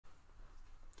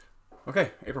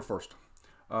Okay, April 1st.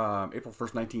 April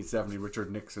 1st, 1970,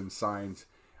 Richard Nixon signs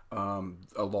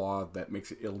a law that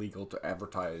makes it illegal to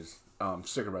advertise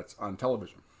cigarettes on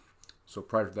television. So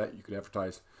prior to that, you could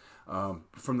advertise.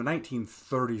 From the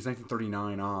 1930s,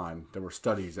 1939 on, there were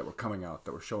studies that were coming out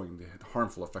that were showing the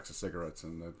harmful effects of cigarettes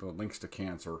and the links to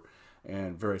cancer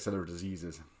and various other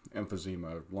diseases,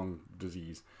 emphysema, lung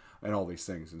disease, and all these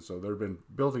things. And so they've been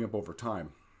building up over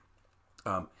time.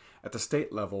 At the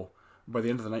state level, by the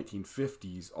end of the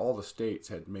 1950s, all the states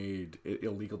had made it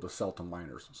illegal to sell to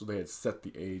minors. So they had set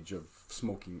the age of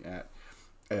smoking at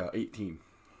 18,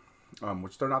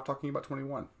 which they're not talking about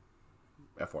 21,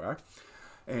 FYI.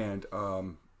 And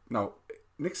now,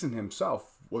 Nixon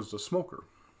himself was a smoker.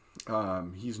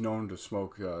 He's known to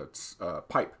smoke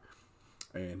pipe,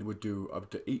 and he would do up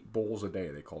to 8 bowls a day.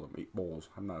 They call them 8 bowls.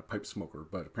 I'm not a pipe smoker,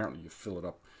 but apparently you fill it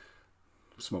up,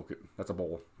 smoke it. That's a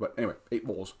bowl. But anyway, 8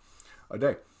 bowls a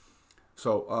day.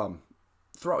 So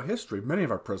throughout history, many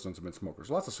of our presidents have been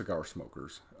smokers. Lots of cigar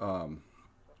smokers.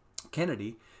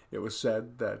 Kennedy, it was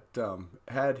said that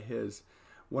had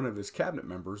one of his cabinet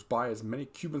members buy as many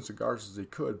Cuban cigars as he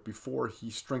could before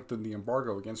he strengthened the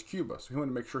embargo against Cuba. So he wanted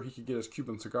to make sure he could get his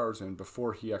Cuban cigars in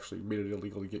before he actually made it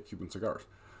illegal to get Cuban cigars.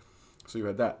 So you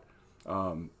had that.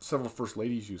 Several first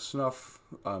ladies used snuff.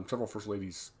 Several first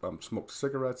ladies smoked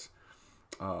cigarettes.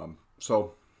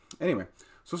 So anyway,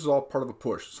 so this is all part of a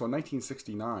push. So in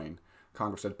 1969,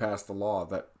 Congress had passed the law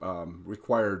that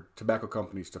required tobacco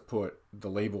companies to put the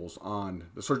labels on.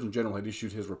 The Surgeon General had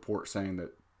issued his report saying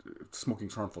that smoking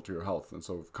is harmful to your health. And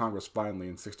so Congress finally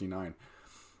in 69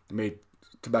 made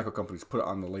tobacco companies put it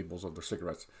on the labels of their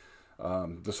cigarettes,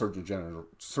 the Surgeon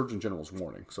General's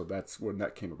warning. So that's when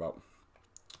that came about.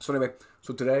 So anyway,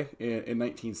 so today in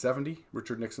 1970,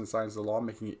 Richard Nixon signs the law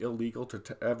making it illegal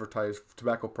to advertise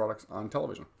tobacco products on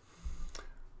television.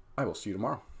 I will see you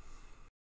tomorrow.